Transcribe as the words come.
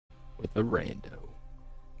with a rando.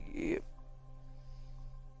 Yep.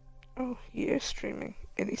 Oh, he is streaming,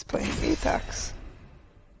 and he's playing Apex.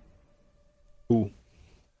 Ooh.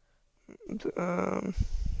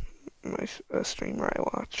 My streamer I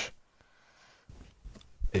watch.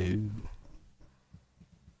 Ooh.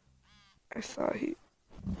 I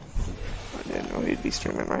didn't know he'd be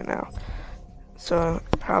streaming right now. So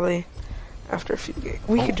probably after a few games,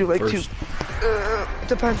 we could do like first. It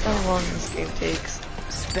depends how long this game takes.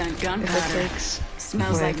 Spent If gunpowder. it takes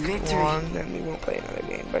Smells like victory. long, then we won't play another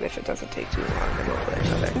game. But if it doesn't take too long, then we'll play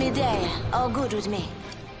another. Midday, all good with me.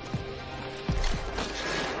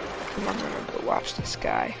 I'm gonna go watch this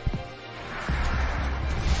guy.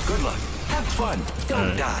 Good luck. Have fun.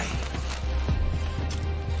 Don't die.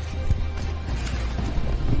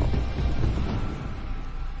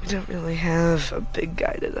 We don't really have a big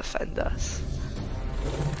guy to defend us.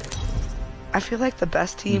 I feel like the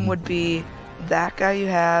best team would be that guy you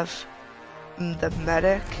have, the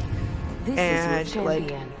medic, This and is your like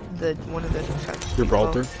champion. one of the defense people.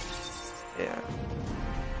 Gibraltar? Yeah.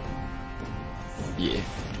 Yeah.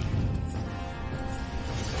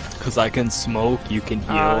 Cause I can smoke, you can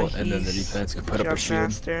heal, and then the He's defense can put up a jump shield.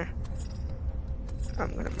 master.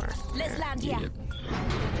 I'm gonna mark. Let's land here. Yep.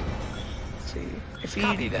 See if he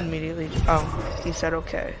Copy that. immediately. Oh, he said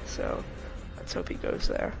okay. So let's hope he goes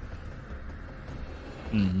there.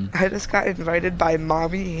 I just got invited by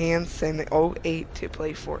Mommy Hansen 08 to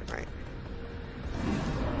play Fortnite.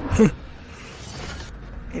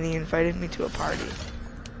 And he invited me to a party.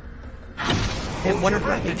 It wouldn't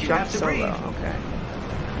let me Did you jump have to solo. breathe? Okay.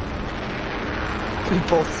 We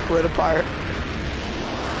both split apart.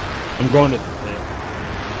 I'm going to the pit.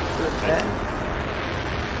 To the pit.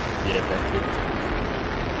 Yeah, that too.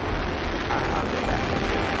 I'll go back.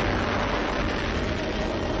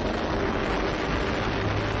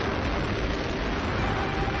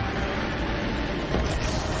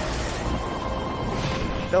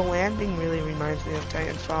 The landing really reminds me of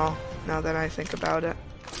Titanfall, now that I think about it.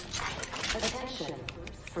 Attention.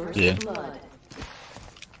 First Yeah. blood.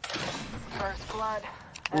 First blood.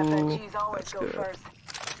 Ooh, FNGs always that's go good. first.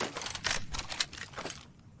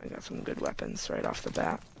 I got some good weapons right off the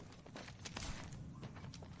bat.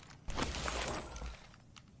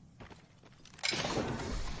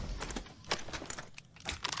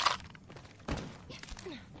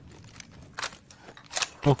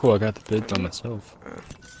 Oh cool, I got the pit by myself.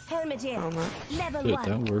 Helmet here. Oh no. Level Shit, 1.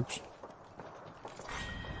 that works.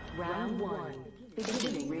 Round 1.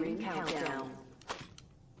 Beginning ring countdown.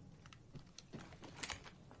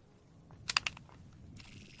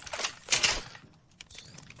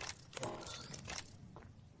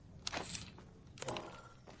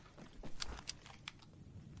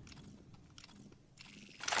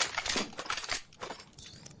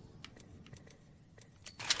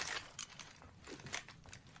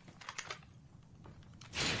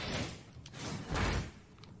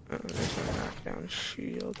 Oh, there's a knockdown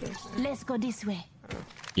shield right there. Let's go this way.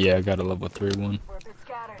 Yeah, I got a level 3 one. We're a bit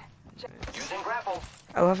scattered. Using grapple.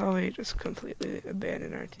 I love how we just completely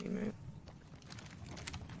abandoned our teammate.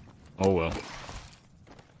 Oh well.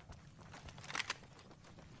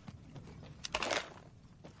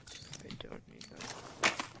 I don't need that.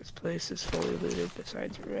 This place is fully looted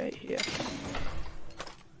besides right here.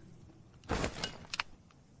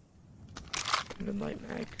 And a light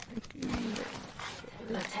mag. Thank you.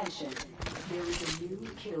 Attention. There is a new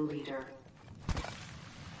kill leader.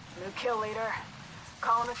 New kill leader.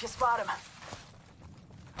 Call him if you spot him.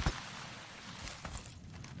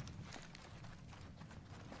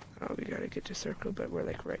 Oh, we gotta get to circle, but we're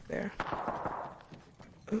like right there.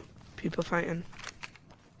 Oh, people fighting.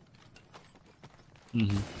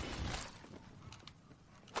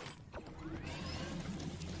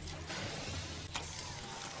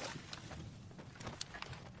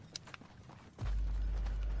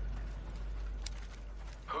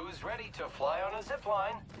 Who's ready to fly on a zip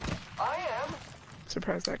line? I am.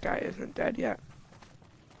 Surprised that guy isn't dead yet.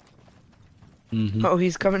 Mm-hmm. Oh,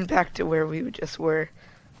 he's coming back to where we just were.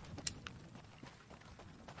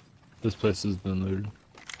 This place has been looted.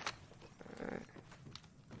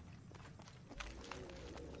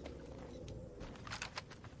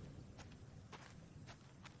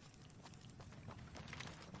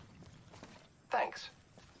 Thanks.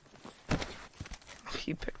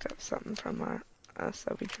 He picked up something from us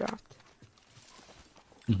that we dropped.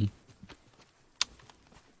 Mm-hmm.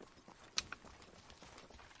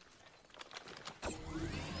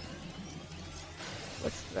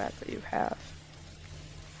 What's that you have?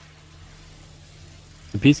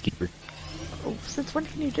 The Peacekeeper. Oh, since when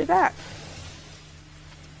can you do that?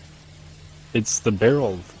 It's the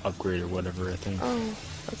barrel upgrade or whatever, I think. Oh,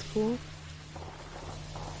 that's cool.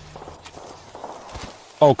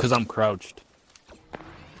 Oh, because I'm crouched.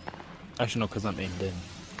 Actually, no, because I'm aimed in.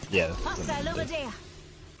 Yeah. 'cause I'm Hostile aimed over in. there.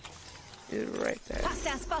 You're right there.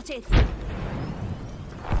 Hostile spotted.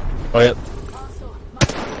 Oh, yep.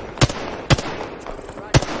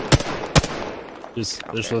 Just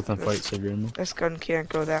let them fight, save your ammo. This gun can't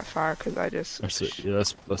go that far because I just That's it. Yeah,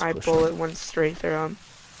 let's my push bullet went straight through him.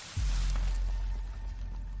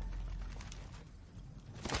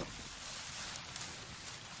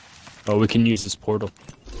 Oh, we can use this portal.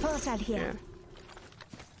 Portal Yeah. here.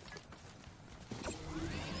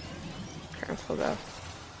 Careful though.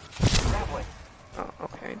 That way. Oh,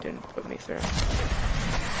 okay. Didn't put me through.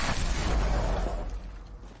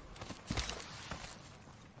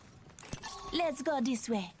 Let's go this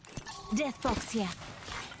way. Death box here.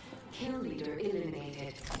 Kill leader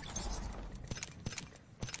eliminated.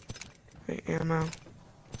 Wait, ammo.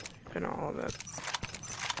 And all of it.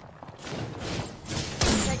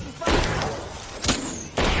 Taking fire.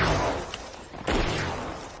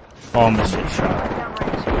 Oh, almost hit shot.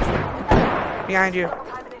 Downrange. Behind you.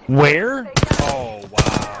 Where? Oh,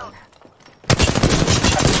 wow.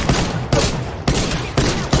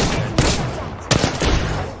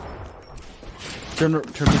 Turn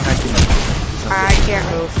behind you. I can't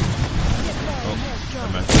move.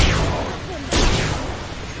 Never mind.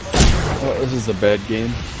 Oh, this is a bad game.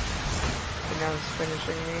 And now it's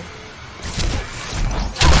finishing me.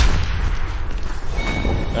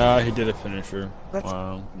 He did a finisher. Let's-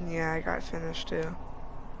 Wow. Yeah, I got finished too.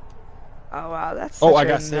 Oh wow, that's Oh, such I a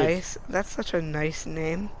got saved. nice. That's such a nice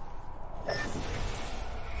name.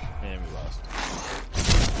 And we lost.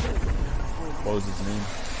 What was his name?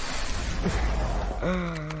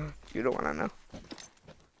 You don't want to know.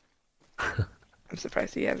 I'm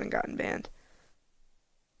surprised he hasn't gotten banned.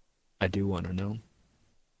 I do want to know.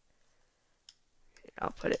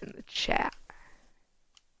 I'll put it in the chat.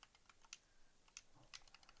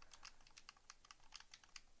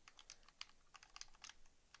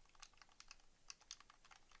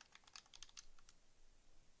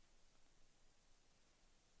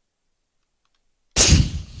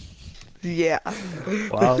 Yeah.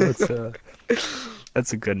 Wow,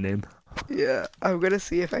 that's a good name. Yeah. I'm gonna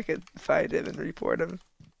see if I can find him and report him.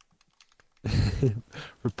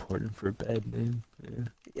 Report him for a bad name. Yeah.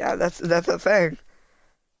 Yeah, that's a thing.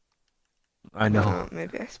 I know.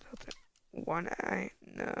 Maybe I spelled it one I.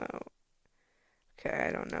 No. Okay,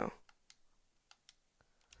 I don't know.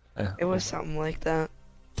 It was something like that.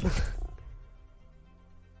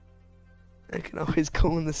 I can always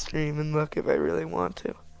go in the stream and look if I really want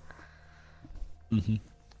to. Mm-hmm.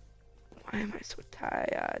 Why am I so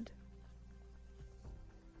tired?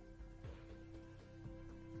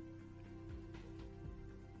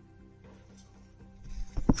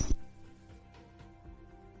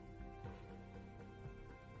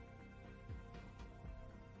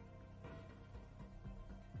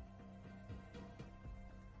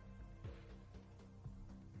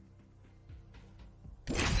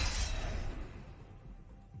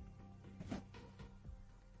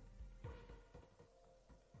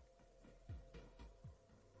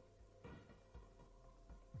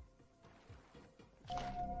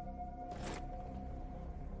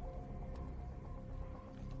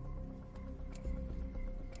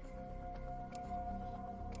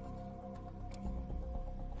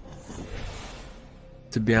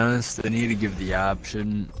 To be honest, they need to give the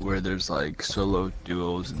option where there's like solo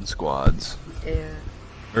duos and squads. Yeah.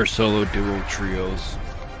 Or solo duo trios.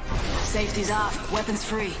 Safety's off. Weapons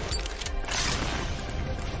free.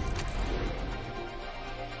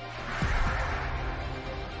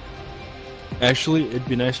 Actually, it'd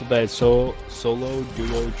be nice if they had solo,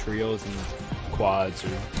 duo, trios, and quads or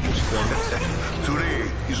squads.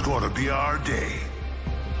 Today is gonna be our day.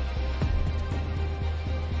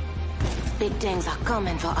 Big things are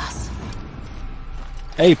coming for us.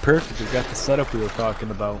 Hey, perfect. We got the setup we were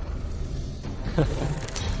talking about.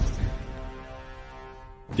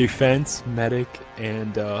 Defense, medic,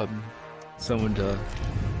 and someone to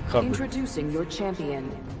cover Introducing your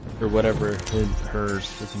champion. or whatever her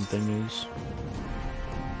freaking thing is.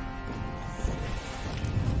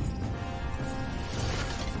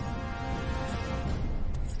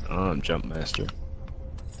 Oh, I'm Jump Master.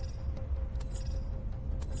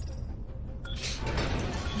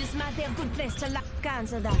 This might be a good place to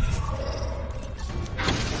cancel that.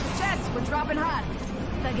 Jets, we're dropping hot.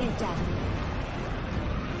 Forget that.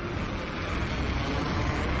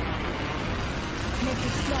 Let's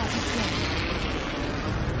explore this way.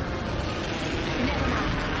 Never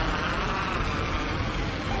mind.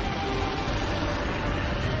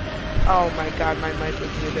 Oh my god, my mic was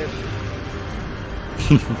muted.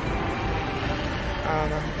 I don't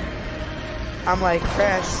know. I'm like,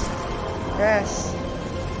 press.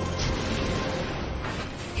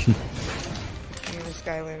 Give me this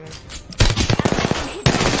guy later.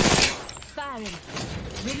 Firing.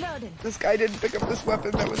 Reloading. This guy didn't pick up this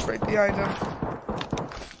weapon that was right behind him.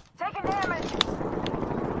 Taking damage.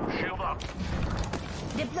 Shield up.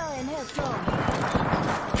 Deploying health drone.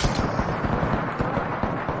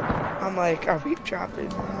 I'm like, are we dropping?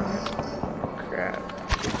 Crap.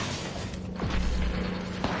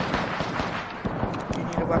 You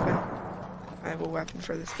need a weapon? I have a weapon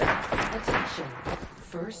for this guy. Attention.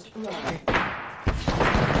 First blood.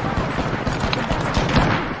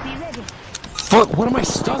 Be ready. Fuck, what am I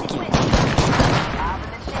stuck in? Top of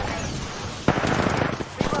the chimney.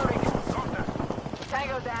 Reloading.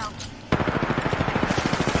 Tango down.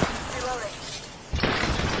 Reloading.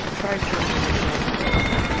 Try to.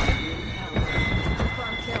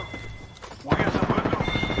 Confirm kill. We got some good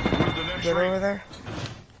news. We're the next Good ring. over there?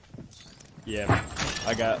 Yeah,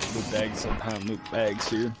 I got loot bags, sometimes loot bags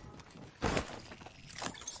here.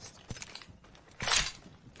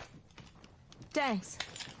 Thanks.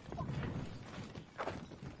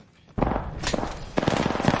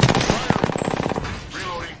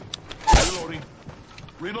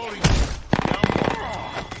 Reloading.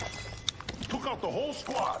 Down. Took out the whole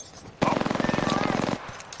squad.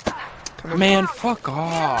 Man, fuck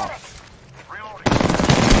off. Reloading.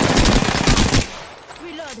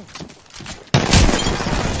 Reloading.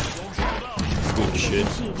 Don't slow down. Good shit.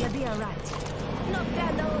 Chief, you'll be alright. Knock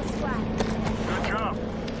down the whole squad. Good job.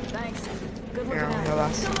 Thanks. Good Yeah, looking no out.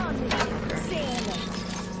 loss. Come on, Nick. Say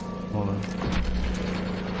hello. Hold on.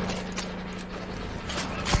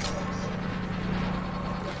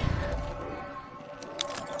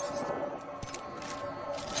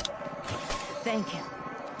 Thank you.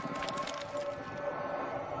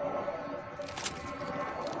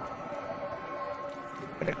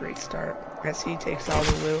 What a great start. As he takes all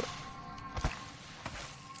the loot.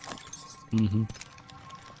 Mm-hmm.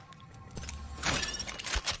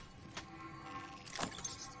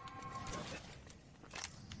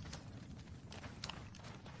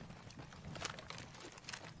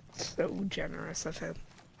 So generous of him.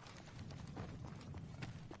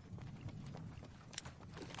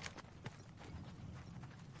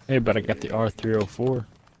 Hey, but I got the R304,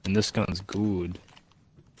 and this gun's good.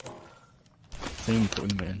 Same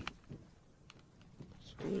thing, man.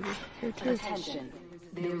 Attention.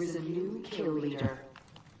 There is a new kill leader.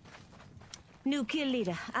 New kill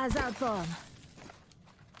leader. Eyes out for him.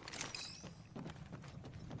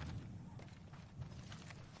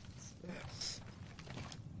 Yes.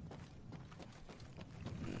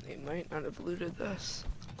 They might not have looted this.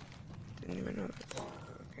 Didn't even know that.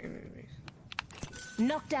 Okay, maybe.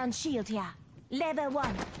 Knockdown shield here. Level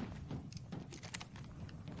 1.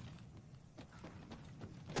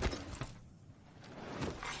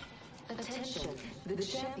 Attention. The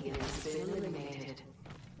champion has been eliminated.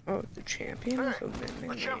 Oh, the champion Hey, is the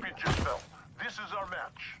eliminated. champion just fell. This is our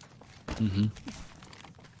match. Mm-hmm.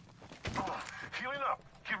 Healing up.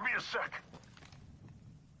 Give me a sec.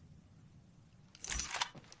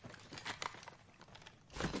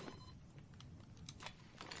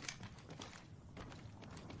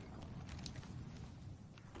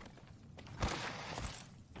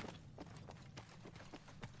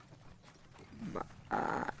 My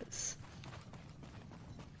eyes.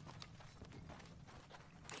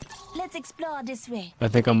 Let's explore this way. I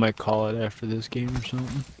think I might call it after this game or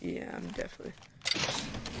something. Yeah, I'm definitely.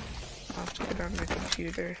 I'll have to put on my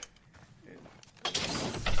computer. And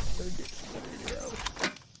load this video.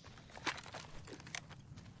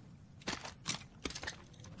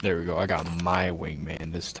 There we go. I got my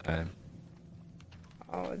wingman this time.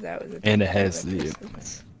 Oh, that was a And it has the-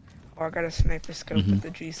 distance. Oh, I got a sniper scope with the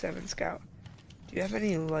G7 Scout. Do you have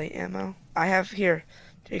any light ammo? I have here.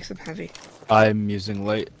 Take some heavy. I'm using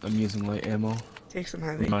light ammo. Take some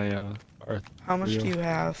heavy. My R3. How much do you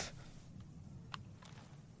have?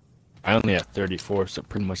 I only have 34, so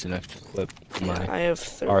pretty much an extra clip for my I have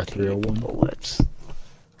 13 R301. bullets.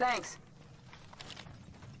 Thanks.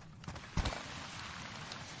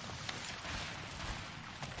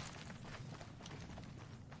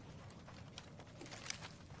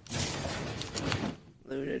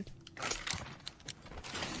 Looted.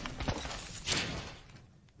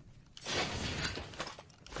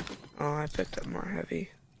 Oh, I picked up more heavy.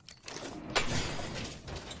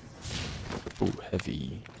 Ooh,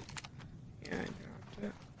 heavy. Yeah, I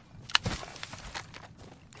dropped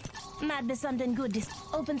it. Might be something good. This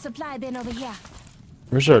open supply bin over here.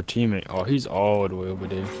 Where's our teammate? Oh, he's all the way over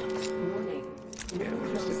there. Warning. Yeah,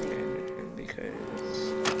 we're just advantage.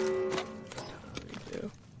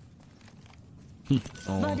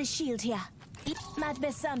 Oh, Body shield here. It might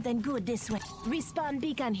be something good this way. Respawn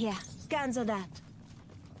beacon here. Cancel that.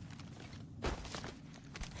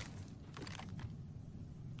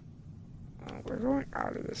 We're going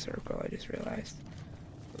out of the circle, I just realized.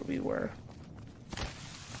 Where we were.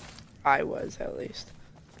 I was, at least.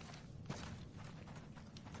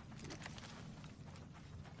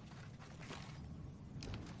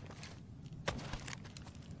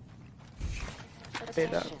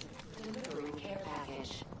 Wait up. Delivering care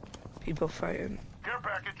package. People fighting. Care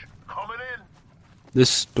package coming in. this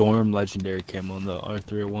Storm Legendary camo on the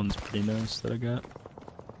R301's pretty nice that I got.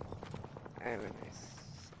 I have a nice.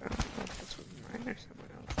 I don't know if that's with mine or someone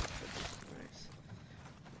else. But it's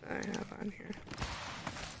nice. I have on here.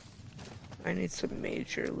 I need some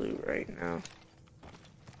major loot right now.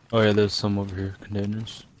 Oh yeah, there's some over here,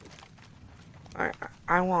 containers.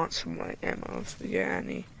 I want some light ammo if we get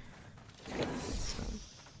any. Some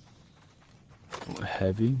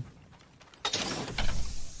Heavy.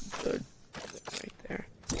 good right there.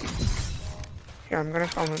 Here, I'm gonna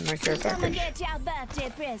call in my care Come and package. get your birthday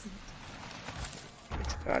present.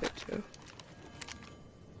 It's got it too.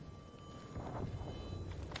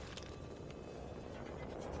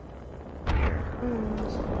 Here it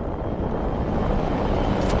comes.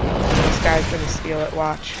 This guy's gonna steal it,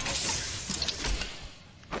 watch.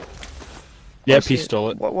 Yep, Oh, he see, stole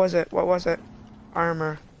it. What was it? What was it?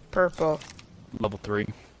 Armor. Purple. Level 3.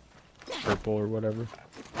 Purple or whatever.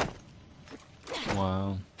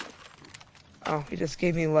 Wow. Oh, he just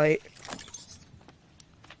gave me light.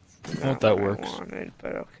 Well, Not that what works. I wanted,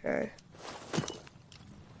 but okay.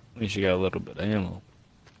 At least you got a little bit of ammo.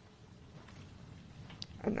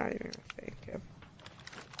 I'm not even gonna thank him.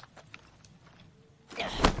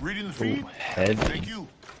 Reading the Ooh, feed. heavy. Thank you.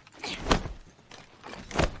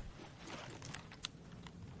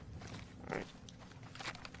 Alright.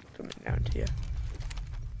 Coming down to you.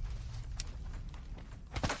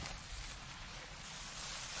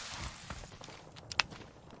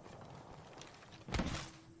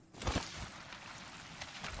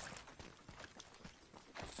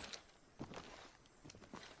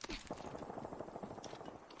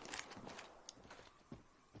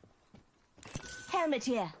 Helmet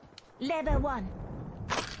here. Level 1.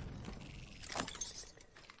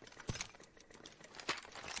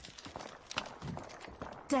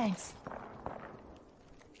 Thanks.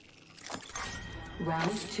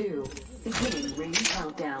 Round 2. Beginning ring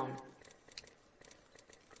countdown.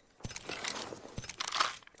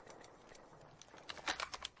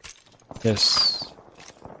 Yes.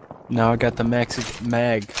 Now I got the max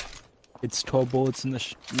mag. It's 12 bullets in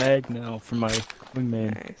the mag now for my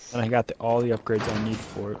wingman. Nice. And I got all the upgrades I need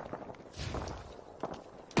for it.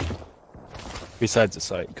 Besides the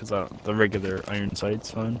sight, because the regular iron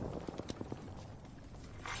sight's fine.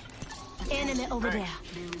 Enemy over there.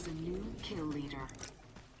 There is a new kill leader.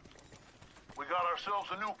 We got ourselves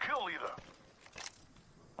a new kill leader.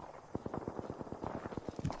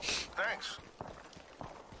 Thanks.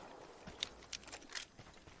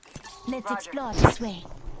 Let's Roger. explore this way.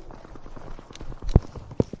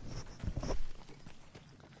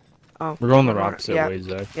 Oh, We're going the we're opposite yeah, way,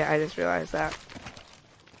 Zach. Yeah, I just realized that.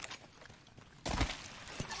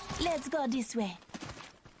 Let's go this way.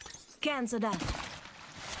 Cancel that.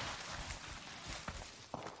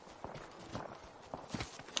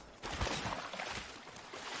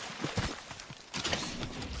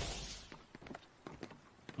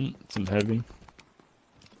 Some heavy.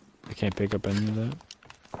 I can't pick up any of that.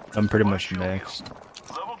 I'm pretty much maxed.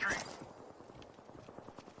 Level 3.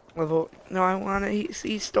 Level. No, I want it.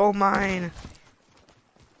 He stole mine.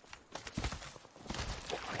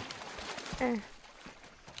 Eh.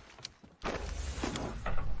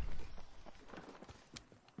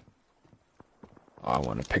 I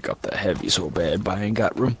want to pick up that heavy so bad, but I ain't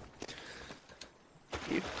got room.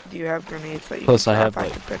 Do you have grenades that you Plus, can I have, drop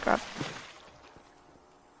like- to pick up?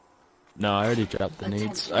 No, I already dropped the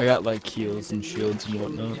nades. I got like heals and shields and Kill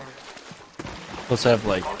whatnot. leader. Plus, I have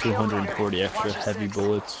like 240 extra heavy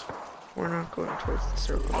bullets. We're not going towards the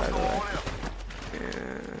circle, by the way.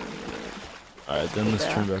 Alright, then let's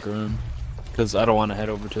turn back around. Because I don't want to head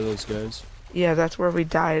over to those guys. Yeah, that's where we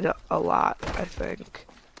died a lot, I think.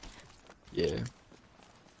 Yeah.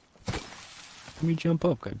 Let me jump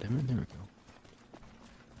up, goddammit. There we go.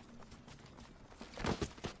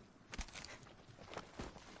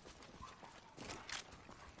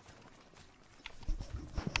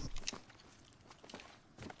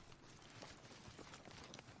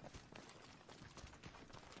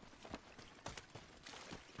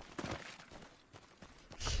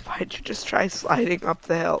 Why'd you just try sliding up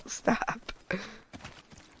the hill? Stop.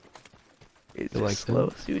 It You like just that?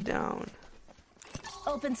 slows you down.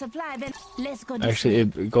 Open supply bin. Let's go this Actually,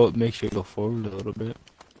 way. it makes you go forward a little bit.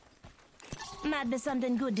 Might be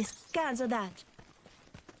something good this. Cancel that.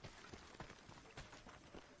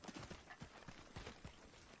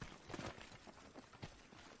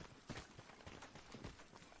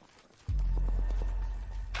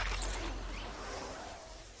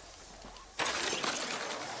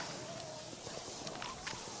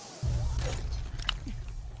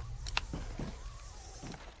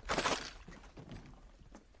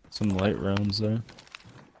 Some light rounds there.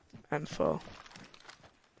 I'm full.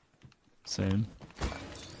 Same.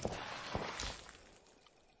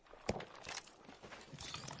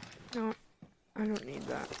 No, I don't need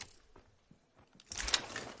that.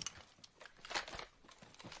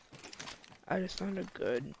 I just found a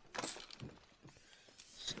good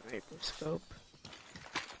sniper scope.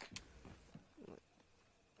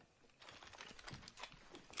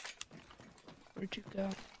 Where'd you go?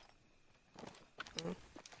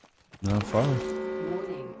 Not far.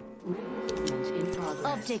 Warning. Movement in progress.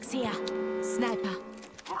 Optics here. Sniper.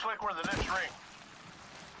 Looks like we're in the next ring.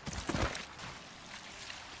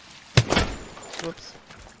 Whoops.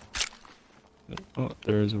 Oh,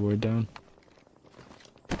 there is a way down.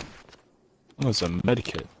 Oh, it's a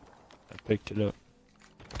medikit. I picked it up.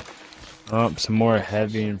 Oh, some more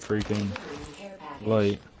heavy and freaking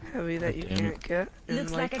light. Heavy that you Damn it. can't get. And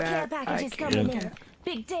Looks like like a care that, package I is can't coming get. in.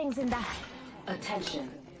 Big things in that. Attention.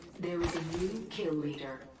 There is a new kill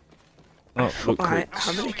leader. Oh, look.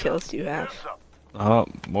 How many kills do you have Hands up. Oh,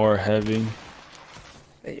 more heavy.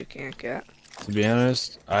 that you can't get? To be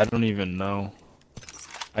honest, I don't even know.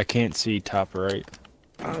 I can't see top right.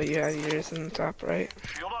 Oh, you have yours in the top right.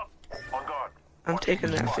 Shield up. On guard. I'm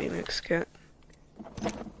taking that Phoenix kit.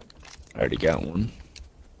 I already got one.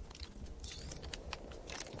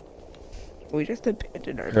 We just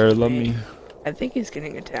abandoned our Here, let teammate. me. I think he's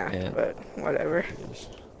getting attacked, Yeah. but whatever.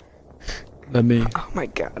 Let me. Oh my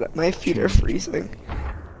god, my feet are freezing.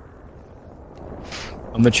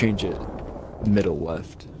 I'm gonna change it. Middle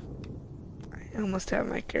left. I almost have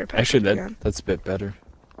my care package Actually, again. that's a bit better.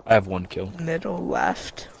 I have one kill. Middle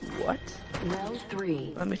left? What? Round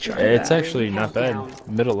 3. Let me try It's that. actually not bad.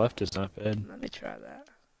 Middle left is not bad. Let me try that.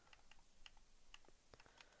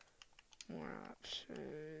 More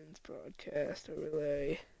options. Broadcast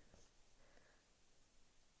overlay.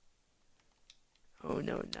 Oh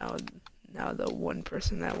no, now the one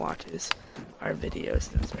person that watches our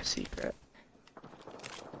videos knows our secret.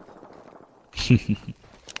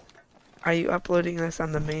 Are you uploading this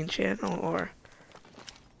on the main channel or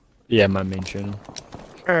Yeah, my main channel.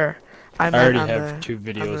 I I meant already on have the, 2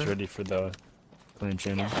 videos the- ready for the clan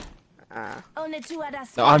channel. Only 2 other No, I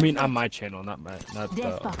squads mean left. on my channel, not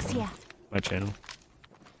Death box here. my channel.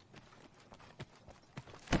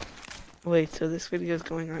 Wait, so this video is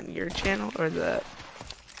going on your channel or the?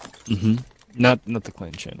 Not the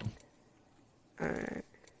clan channel. Alright.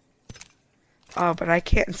 Oh, but I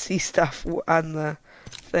can't see stuff on the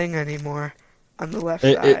thing anymore. On the left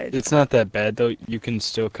side. It's not that bad though. You can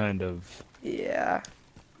still kind of Yeah.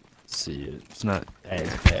 see it. It's not as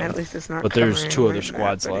At bad. least it's not. But there's covering 2 my other map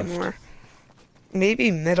squads left. anymore.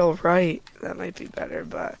 Maybe middle right. That might be better,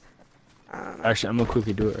 but I don't know. Actually, I'm gonna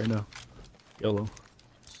quickly do it right now. YOLO.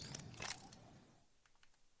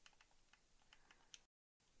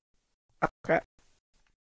 Oh crap!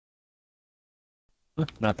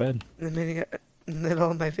 Not bad. The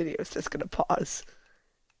middle of my video is just gonna pause.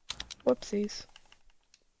 Whoopsies.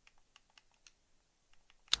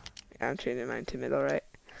 Yeah, I'm changing mine to middle right.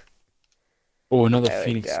 Oh, another There we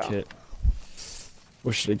Phoenix go. kit.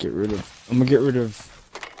 What should I get rid of? I'm gonna get rid of.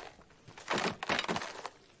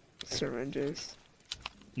 Syringes.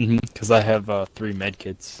 Because I have 3 med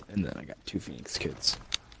kits, and then I got 2 Phoenix kits.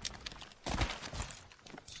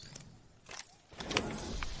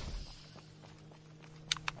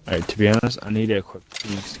 Alright, to be honest, I need to equip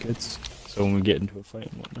Phoenix kits, so when we get into a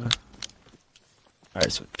fight and whatnot.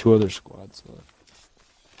 Alright, so 2 other squads left.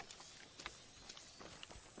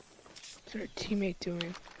 What's our teammate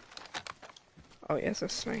doing? Oh, yes, a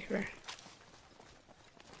sniper.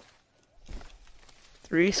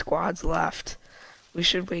 3 squads left. We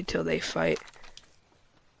should wait till they fight.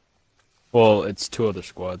 Well, it's 2 other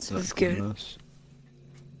squads, not Let's get including it. us.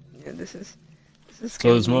 Yeah, this is So there's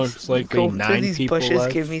giving me most likely going through 9 these people bushes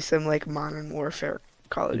left. give me some like Modern Warfare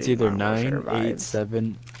Call of It's Duty either Modern 9, Warfare 8, vibes.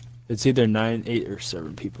 7. It's either 9, 8, or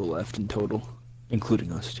 7 people left in total,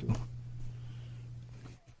 including us 2.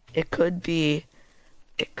 It could be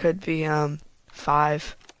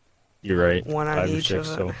 5. You're right. One on 5 or each 6, of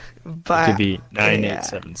so them. it But could be 9, yeah. 8,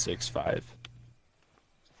 7, 6, 5.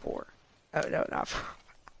 4. Oh no, not 4.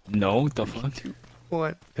 No, what the fuck?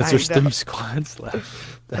 What? Because there's 3 squads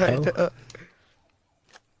left. The hell?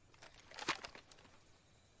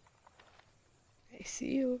 I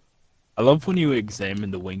see you. I love when you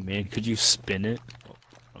examine the wingman. Could you spin it? Oh,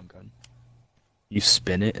 wrong gun. You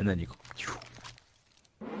spin it and then you go.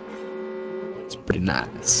 It's pretty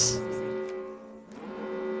nice.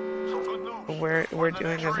 Some good news. We're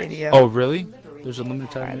doing a video. Oh, really? There's a limited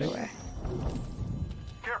by time the egg? way.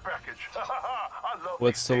 Care package. I love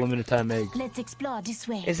What's the limited time egg? Let's explore this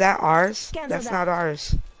way. Is that ours? Cancel That's that. not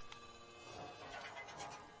ours.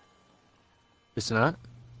 It's not?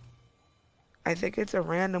 I think it's a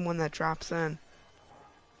random one that drops in.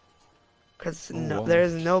 Because wow.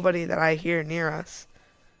 there's nobody that I hear near us.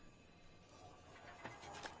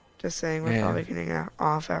 Just saying, we're Yeah. probably getting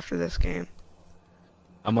off after this game.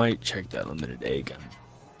 I might check that limited egg on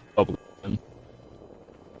bubble gum.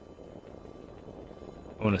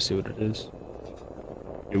 I want to see what it is.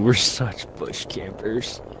 Dude, we're such bush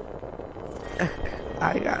campers.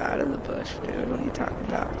 I got out of the bush, dude. What are you talking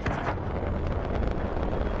about?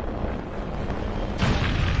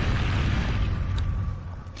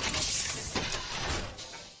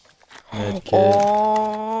 Med kit.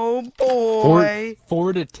 Oh boy!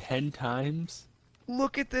 4 to 10 times?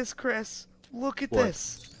 Look at this, Chris. Look at What?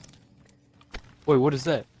 this. Wait, what is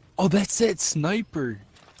that? Oh, that's it, sniper.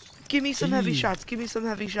 Give me some heavy Jeez. shots. Give me some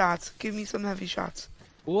heavy shots. Give me some heavy shots.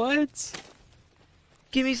 What?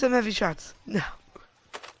 Give me some heavy shots. No.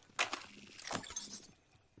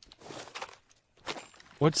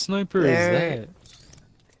 What sniper There. is that?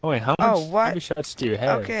 Oh wait, how much Oh, what? heavy shots do you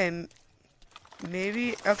have? Okay,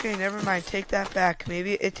 maybe. Okay, never mind. Take that back.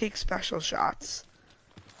 Maybe it takes special shots.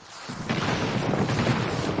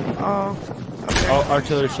 Oh. Okay. Oh,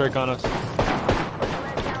 artillery strike on us.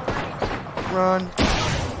 Run.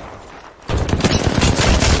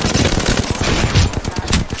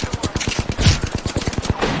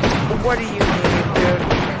 What do you need, dude?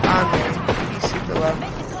 On me. He's super low.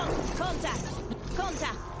 Contact!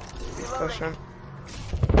 Contact! Push him.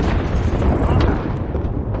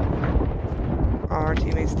 Oh, our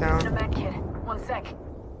teammate's Need a down. med kit. 1 sec.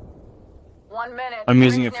 1 minute. I'm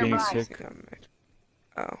using a Rings Phoenix nearby. kick.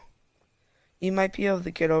 Oh. You might be able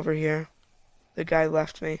to get over here. The guy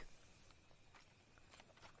left me.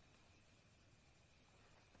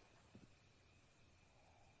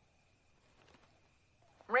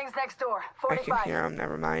 Rings next door. I can 45. hear him,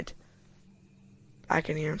 never mind. I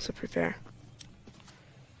can hear him, so prepare.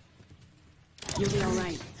 You'll be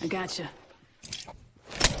alright. I gotcha.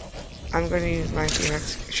 I'm gonna use my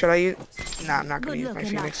Phoenix. Should I use? Nah, I'm not gonna Good use my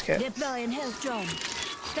looking Phoenix up. kit. Deploying health drone.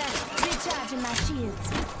 That's recharging my shields.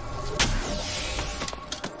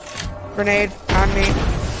 Grenade on me.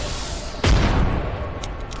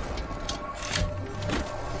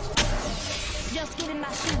 Just giving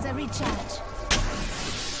my shields a recharge.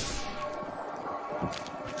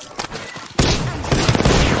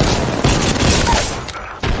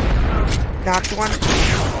 Knocked one.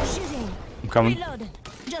 Shooting. I'm coming. Reloading.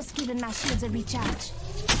 Just giving my shields a recharge.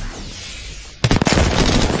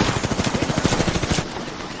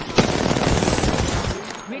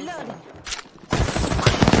 Reloading.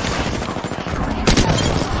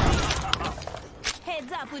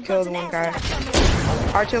 Heads up, we Killed got an one guy. airstrike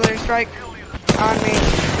coming. Artillery strike on me.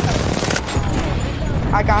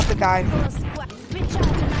 I got the guy. Squad.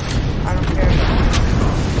 Recharging my shields. I don't care.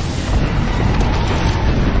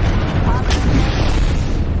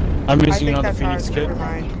 I'm I using think another that's Phoenix ours. kit. Never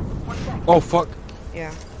mind. Oh fuck.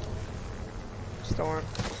 Yeah. Storm.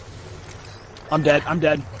 I'm dead. I'm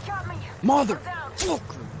dead. Got me. Mother Down.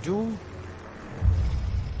 fucker, dude.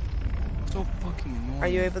 So fucking annoying. Are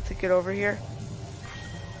you able to get over here?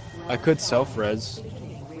 I could self-res.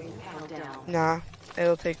 Panel down. Nah.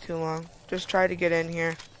 It'll take too long. Just try to get in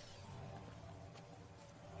here.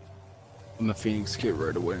 I'm a Phoenix kit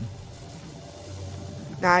right away.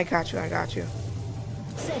 Nah, I got you. I got you.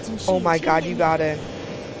 Setting Oh my shields. god, you got in.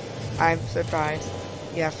 I'm surprised.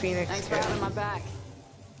 Yeah, Phoenix Thanks for kit. having my back.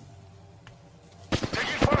 Taking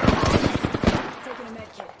a med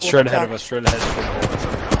kit. Straight ahead of us. Straight ahead.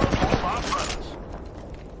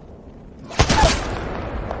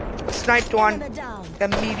 Sniped one. Enemy down.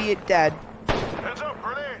 Immediate dead. Heads up,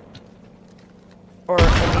 grenade. Or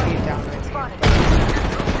immediate down. Spotted.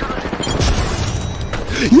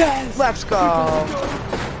 Yes. Let's go.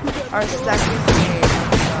 Our second game.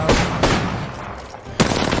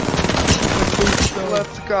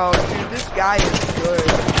 Let's go. Dude, this guy is good.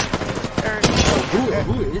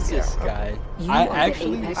 Who is this guy? You I are the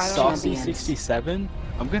actually Apex Saucy champions. 67.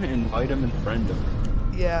 I'm gonna invite him and friend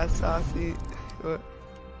him. Yeah, Saucy. What?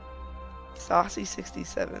 Saucy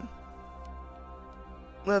 67.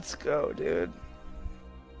 Let's go, dude.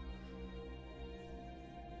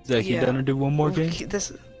 Zach, you done to do one more game?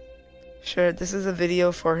 Sure. This is a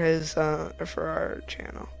video for his for our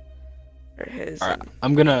channel. Or his.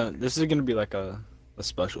 Alright, this is gonna be like a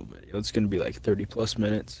special video. It's gonna be like 30+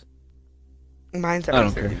 minutes. Mine's I already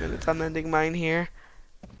don't 30 care. minutes. I'm ending mine here.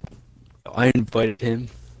 I invited him.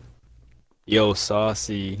 Yo,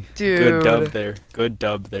 Saucy. Dude. Good dub there. Good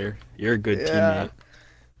dub there. You're a good teammate.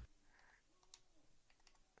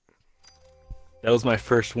 That was my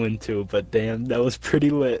first win too, but damn, that was pretty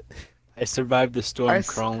lit. I survived the storm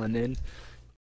crawling in.